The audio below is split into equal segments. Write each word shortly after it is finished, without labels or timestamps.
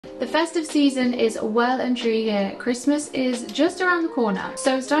The festive season is well and truly here. Christmas is just around the corner.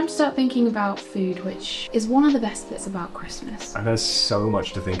 So it's time to start thinking about food, which is one of the best bits about Christmas. And there's so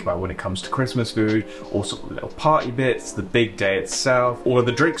much to think about when it comes to Christmas food, also the little party bits, the big day itself, all of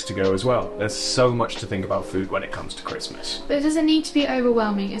the drinks to go as well. There's so much to think about food when it comes to Christmas. But it doesn't need to be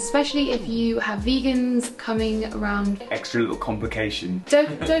overwhelming, especially if you have vegans coming around. Extra little complication. You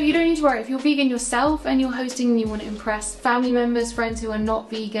don't need to worry. If you're vegan yourself and you're hosting and you want to impress family members, friends who are not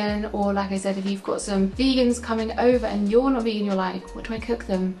vegan, or like I said, if you've got some vegans coming over and you're not vegan, you're like, what do I cook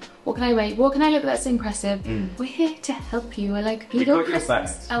them? What can I make? What can I look that's impressive? We're here to help you. We're like little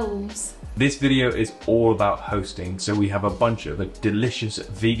Christmas elves. This video is all about hosting, so we have a bunch of delicious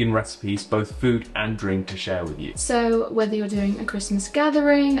vegan recipes, both food and drink, to share with you. So whether you're doing a Christmas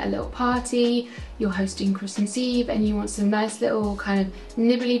gathering, a little party, you're hosting Christmas Eve and you want some nice little kind of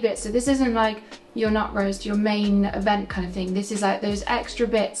nibbly bits. So this isn't like your nut roast, your main event kind of thing. This is like those extra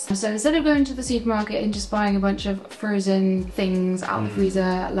bits. So instead of going to the supermarket and just buying a bunch of frozen things out of the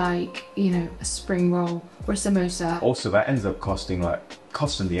freezer, like, you know, a spring roll or a samosa. Also, that ends up costing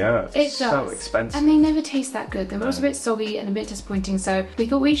the earth. It's so expensive. And they never taste that good. They're also a bit soggy and a bit disappointing. So we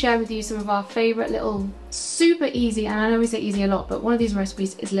thought we'd share with you some of our favourite little super easy, and I know we say easy a lot, but one of these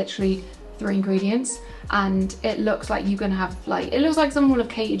recipes is literally 3 ingredients and it looks like you're gonna have it looks like someone will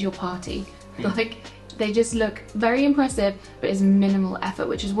have catered your party. Like, they just look very impressive, but it's minimal effort,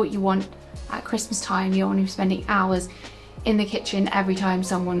 which is what you want at Christmas time. You don't want to be spending hours in the kitchen every time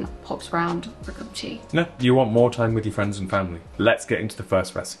someone pops round for a cup of tea. No, you want more time with your friends and family. Let's get into the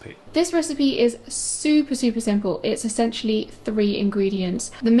first recipe. This recipe is super simple. It's essentially 3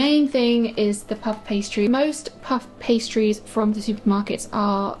 ingredients. The main thing is the puff pastry. Most puff pastries from the supermarkets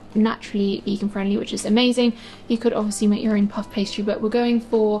are naturally vegan friendly, which is amazing. You could obviously make your own puff pastry, but we're going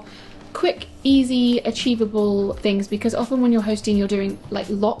for quick, easy, achievable things, because often when you're hosting you're doing like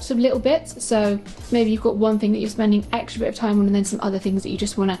lots of little bits, so maybe you've got one thing that you're spending extra bit of time on and then some other things that you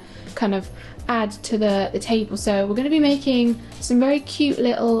just want to kind of add to the table. So we're going to be making some very cute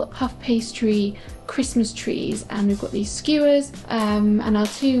little puff pastry Christmas trees, and we've got these skewers, and our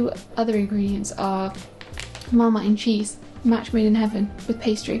 2 other ingredients are Marmite and cheese, match made in heaven with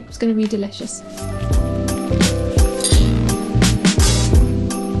pastry. It's going to be delicious.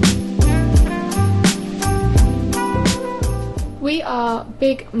 We are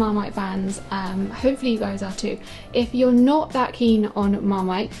big Marmite fans, hopefully you guys are too. If you're not that keen on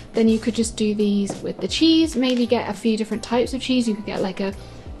Marmite, then you could just do these with the cheese, maybe get a few different types of cheese. You could get like a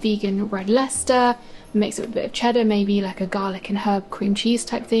vegan red Leicester, mix it with a bit of cheddar, maybe like a garlic and herb cream cheese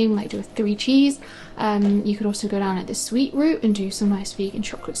type thing, like do a 3 cheese. You could also go down at the sweet route and do some nice vegan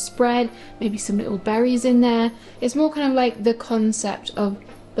chocolate spread, maybe some little berries in there. It's more kind of like the concept of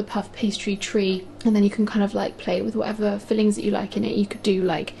the puff pastry tree, and then you can kind of like play with whatever fillings that you like in it. You could do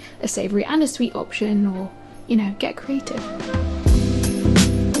like a savoury and a sweet option, or, you know, get creative.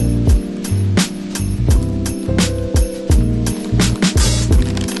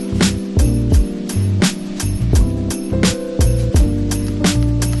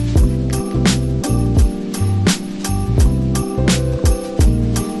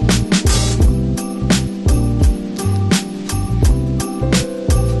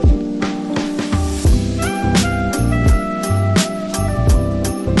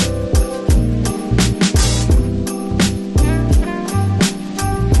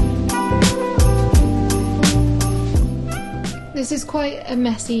 This is quite a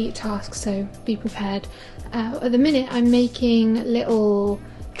messy task, so be prepared. At the minute I'm making little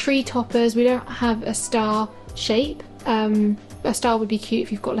tree toppers. We don't have a star shape. A star would be cute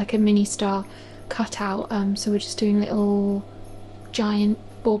if you've got like a mini star cut out, so we're just doing little giant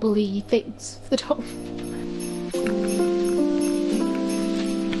bobbly things for the top.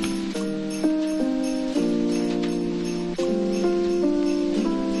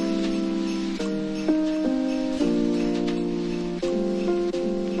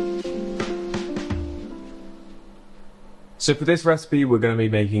 So for this recipe we're going to be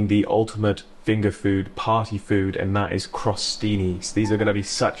making the ultimate finger food, party food, and that is crostinis. These are going to be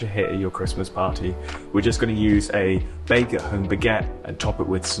such a hit at your Christmas party. We're just going to use a bake at home baguette and top it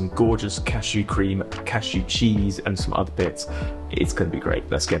with some gorgeous cashew cream, cashew cheese, and some other bits. It's going to be great.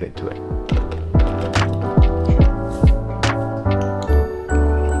 Let's get into it.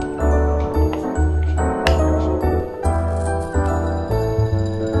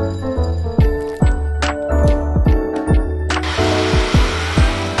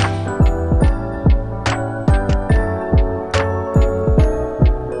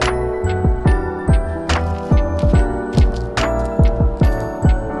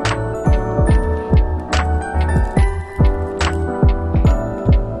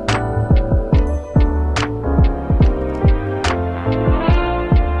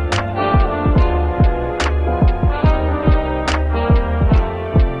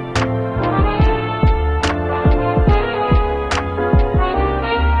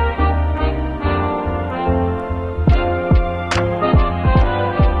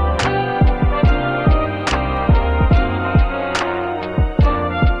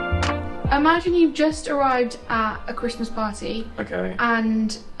 you've just arrived at a Christmas party, Okay.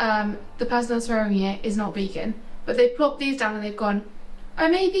 and the person that's throwing it is not vegan, but they've plopped these down and they've gone, I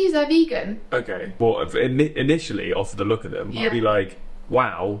made these, they're vegan. Okay. Well, initially, off the look of them, I'd be like,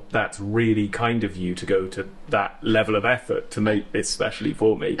 wow, that's really kind of you to go to that level of effort to make this specially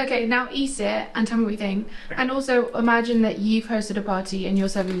for me. Okay, now eat it and tell me what you think. And also imagine that you've hosted a party and you're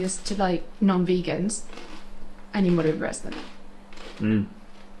serving this to like non-vegans and you want to impress them.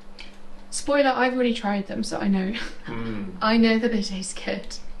 Spoiler, I've already tried them, so I know. I know that they taste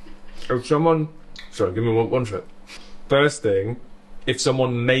good. If someone... Sorry, give me one sec. First thing, if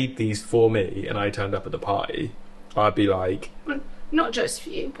someone made these for me and I turned up at the party, I'd be like... Well, not just for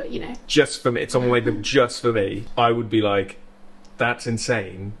you, but you know. Just for me. If someone made them just for me, I would be like, that's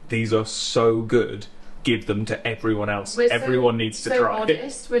insane. These are so good. Give them to everyone else. Everyone needs to try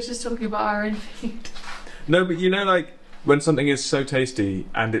honest. We're just talking about our own food. No, but you know, like, when something is so tasty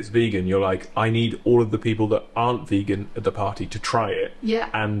and it's vegan, you're like, I need all of the people that aren't vegan at the party to try it. Yeah.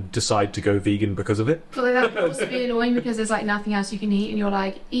 And decide to go vegan because of it. But that would also be annoying because there's like nothing else you can eat and you're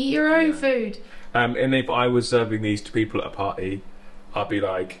like, eat your own food. And if I was serving these to people at a party, I'd be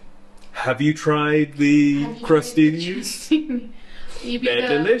like, have you tried the crostinis? You'd be They're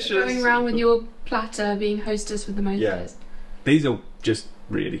delicious. Going around with your platter being hostess with the most. Yeah. These are just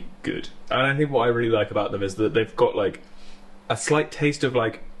really good. And I think what I really like about them is that they've got like a slight taste of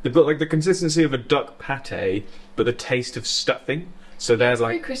like, they've got like the consistency of a duck pate, but the taste of stuffing. So they're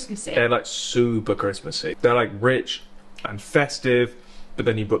like, very Christmassy. They're like super Christmassy. They're like rich and festive, but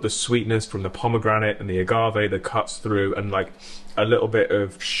then you've got the sweetness from the pomegranate and the agave that cuts through, and like a little bit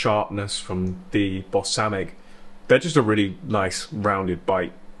of sharpness from the balsamic. They're just a really nice rounded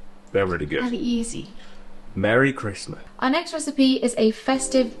bite. They're really good. And easy. Merry Christmas. Our next recipe is a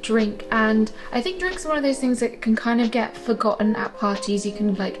festive drink, and I think drinks are one of those things that can kind of get forgotten at parties. You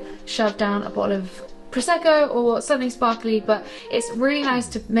can like shove down a bottle of Prosecco or something sparkly, but it's really nice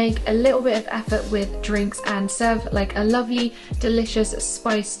to make a little bit of effort with drinks and serve like a lovely, delicious,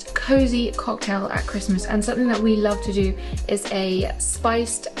 spiced, cozy cocktail at Christmas. And something that we love to do is a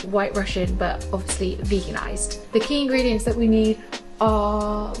spiced White Russian, but obviously veganized. The key ingredients that we need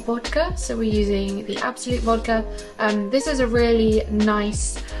are vodka, so we're using the Absolute vodka. This is a really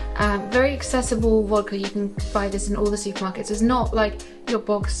nice, very accessible vodka. You can buy this in all the supermarkets. It's not like your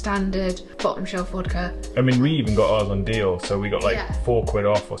bog standard bottom shelf vodka. I mean, we even got ours on deal, so we got like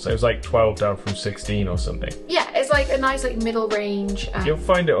 £4 off or so. It was like 12 down from 16 or something. Yeah, it's like a nice like middle range. You'll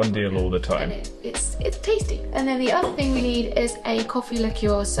find it on deal all the time. And it's tasty. And then the other thing we need is a coffee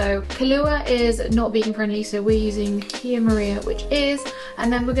liqueur. So Kahlua is not vegan friendly, so we're using Kia Maria, which is,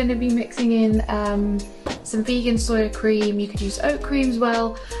 and then we're going to be mixing in some vegan soya cream. You could use oat cream as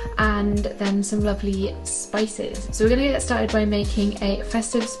well, and then some lovely spices. So we're going to get started by making a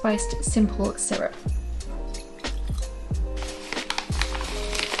festive spiced simple syrup.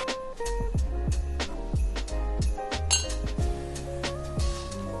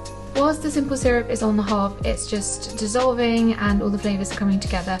 Whilst the simple syrup is on the hob, it's just dissolving and all the flavours are coming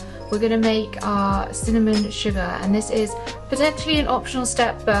together. We're going to make our cinnamon sugar, and this is potentially an optional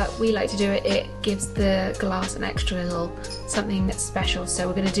step, but we like to do it. It gives the glass an extra little something that's special. So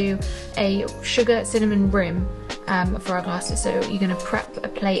we're going to do a sugar cinnamon rim for our glasses. So you're going to prep a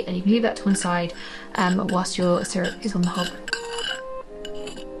plate and you can leave that to one side whilst your syrup is on the hob.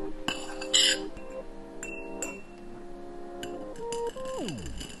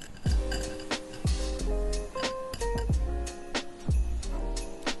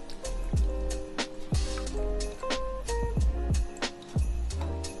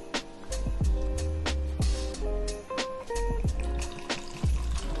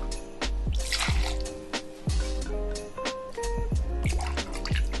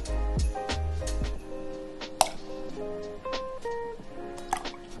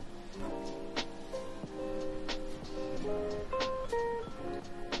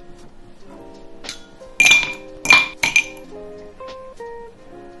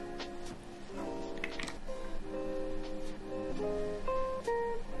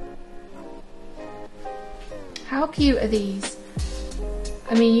 How cute are these?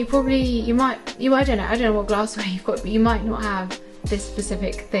 I mean, I don't know what glassware you've got, but you might not have this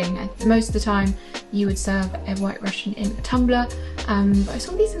specific thing. Most of the time you would serve a White Russian in a tumbler, but I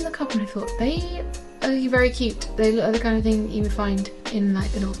saw these in the cup and I thought they are very cute. They look like the kind of thing you would find in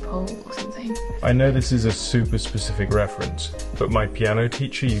like the North Pole or something. I know this is a super specific reference, but my piano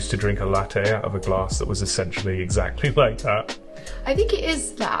teacher used to drink a latte out of a glass that was essentially exactly like that. I think it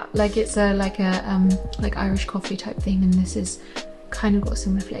is that, like it's a like Irish coffee type thing, and this is kind of got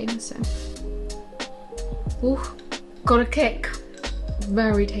similar flavours. So, ooh, got a kick.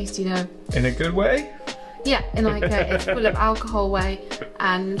 very tasty though. In a good way? Yeah, in like a it's full of alcohol way,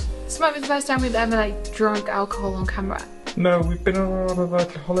 and this might be the first time we've ever like drunk alcohol on camera. No, we've been on a lot of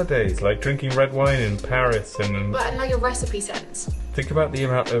like holidays, like drinking red wine in Paris and... But in like a recipe sense. Think about the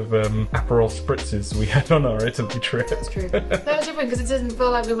amount of Aperol spritzes we had on our Italy trip. That's true. That was different because it doesn't feel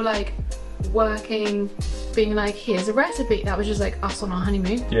like we were like working, being like, here's a recipe. That was just like us on our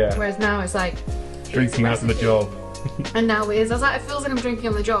honeymoon. Yeah. Whereas now it's like drinking out of the job. And now it is. I was like, it feels like I'm drinking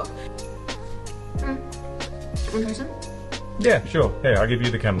on the job. Interesting. Yeah, sure. Here, I'll give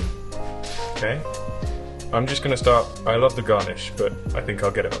you the camera. Okay. I'm just gonna start. I love the garnish, but I think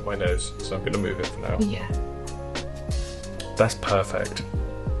I'll get it up my nose, so I'm gonna move it for now. Yeah. That's perfect.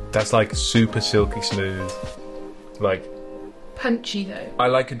 That's like super silky smooth. Like Punchy though. I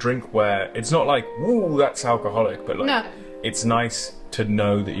like a drink where it's not like, woo, that's alcoholic, but like No. it's nice to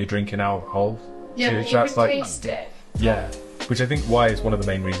know that you're drinking alcohol. Yeah, So but you that's can like- taste it. Yeah, which I think why is one of the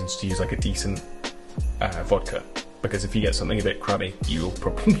main reasons to use like a decent vodka, because if you get something a bit crummy, you'll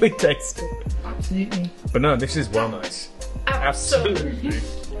probably taste it. Absolutely. But no, this is well nice. Absolutely.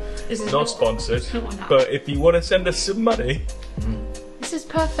 This is Not sponsored, not one. but if you want to send us some money, This is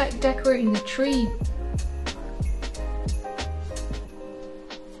perfect decorating the tree.